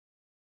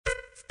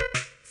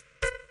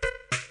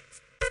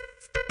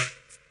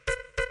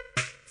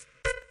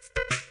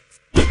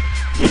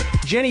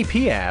Jenny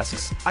P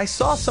asks, I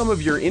saw some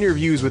of your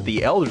interviews with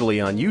the elderly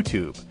on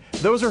YouTube.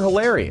 Those are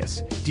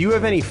hilarious. Do you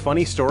have any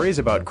funny stories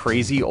about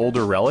crazy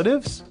older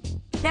relatives?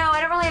 No,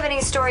 I don't really have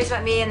any stories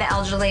about me and the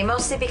elderly,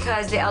 mostly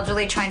because the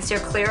elderly try and steer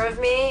clear of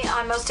me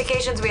on most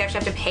occasions. We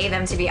actually have to pay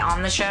them to be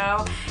on the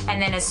show,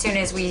 and then as soon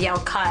as we yell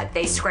cut,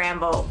 they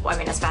scramble,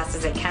 as fast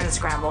as they can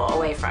scramble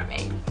away from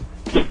me.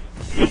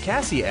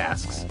 Cassie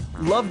asks,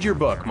 loved your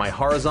book, My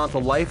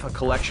Horizontal Life, a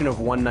collection of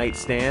one-night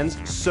stands.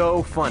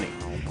 So funny.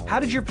 How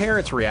did your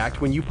parents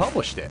react when you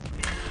published it?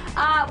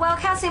 Well,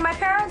 Cassie, my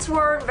parents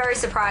were very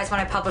surprised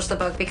when I published the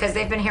book because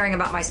they've been hearing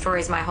about my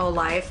stories my whole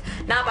life.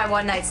 Not my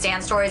one-night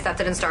stand stories, that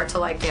didn't start till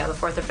the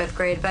 4th or 5th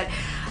grade, but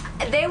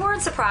they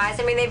weren't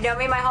surprised. I mean, they've known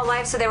me my whole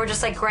life, so they were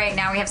just like, great,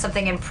 now we have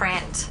something in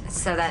print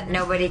so that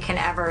nobody can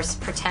ever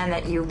pretend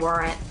that you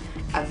weren't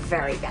a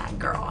very bad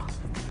girl.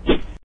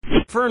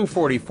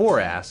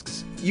 Fern44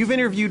 asks, you've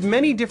interviewed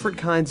many different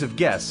kinds of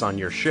guests on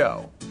your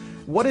show.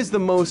 What is the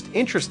most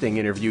interesting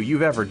interview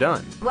you've ever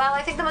done? Well,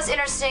 I think the most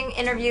interesting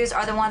interviews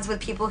are the ones with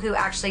people who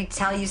actually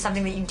tell you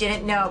something that you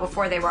didn't know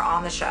before they were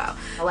on the show.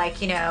 Like,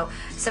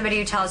 somebody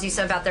who tells you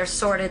something about their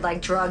sordid,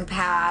 drug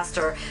past,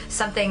 or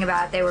something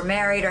about they were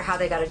married or how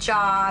they got a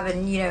job,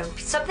 and,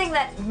 something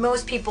that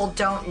most people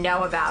don't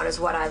know about is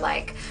what I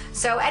like.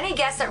 So any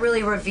guest that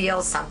really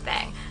reveals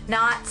something,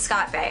 not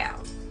Scott Baio.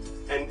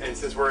 And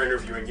since we're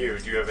interviewing you,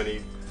 do you have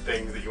any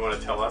things that you want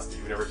to tell us that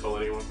you've never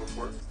told anyone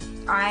before?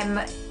 I'm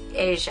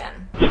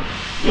Asian.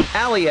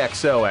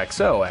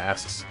 AliXOXO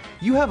asks,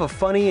 you have a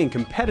funny and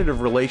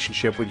competitive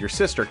relationship with your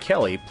sister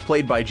Kelly,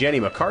 played by Jenny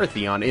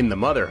McCarthy on In the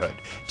Motherhood.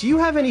 Do you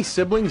have any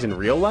siblings in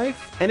real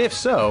life? And if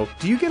so,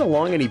 do you get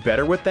along any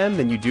better with them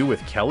than you do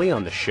with Kelly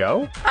on the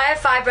show? I have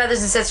 5 brothers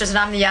and sisters, and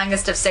I'm the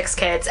youngest of 6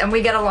 kids, and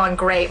we get along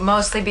great,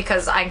 mostly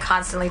because I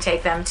constantly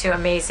take them to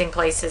amazing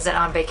places and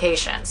on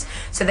vacations.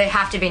 So they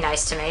have to be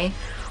nice to me,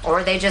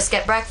 or they just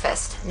get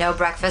breakfast. No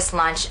breakfast,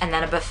 lunch, and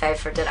then a buffet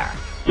for dinner.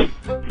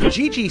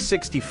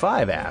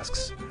 GG65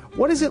 asks,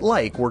 what is it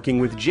like working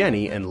with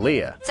Jenny and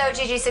Leah? So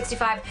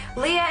GG65,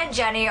 Leah and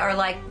Jenny are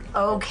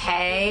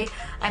okay.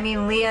 I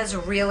mean, Leah's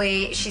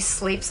really, she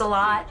sleeps a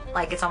lot,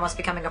 it's almost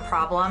becoming a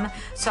problem.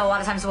 So a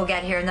lot of times we'll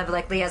get here and they'll be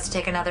like, Leah has to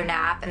take another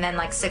nap, and then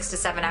 6 to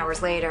 7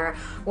 hours later,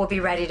 we'll be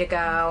ready to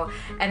go.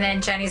 And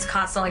then Jenny's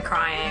constantly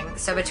crying.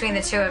 So between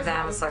the two of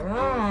them, it's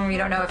you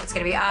don't know if it's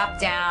gonna be up,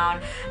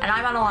 down, and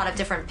I'm on a lot of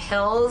different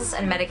pills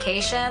and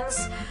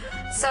medications.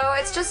 So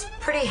it's just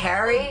pretty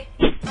hairy.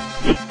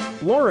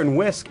 Lauren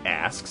Whisk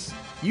asks,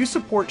 you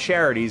support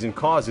charities and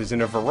causes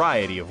in a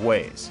variety of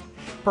ways.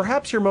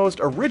 Perhaps your most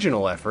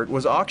original effort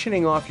was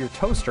auctioning off your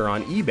toaster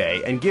on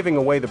eBay and giving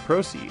away the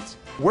proceeds.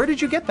 Where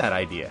did you get that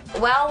idea?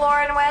 Well,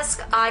 Lauren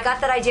Whisk, I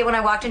got that idea when I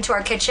walked into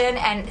our kitchen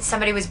and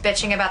somebody was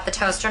bitching about the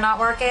toaster not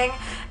working.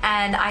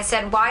 And I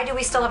said, why do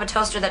we still have a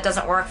toaster that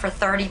doesn't work for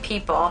 30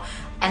 people?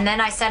 And then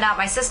I sent out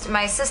my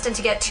assistant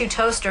to get 2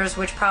 toasters,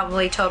 which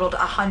probably totaled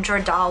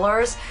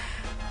 $100.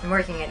 I'm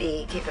working at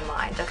E, keep in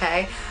mind,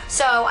 okay?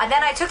 So, and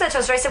then I took that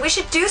toaster, I said, we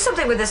should do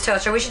something with this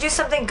toaster, we should do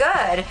something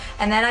good.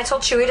 And then I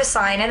told Chewy to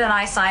sign it, and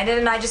I signed it,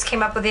 and I just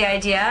came up with the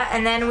idea,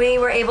 and then we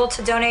were able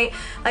to donate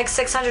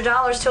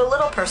 $600 to a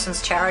little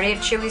person's charity of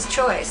Chewy's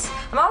choice.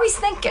 I'm always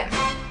thinking.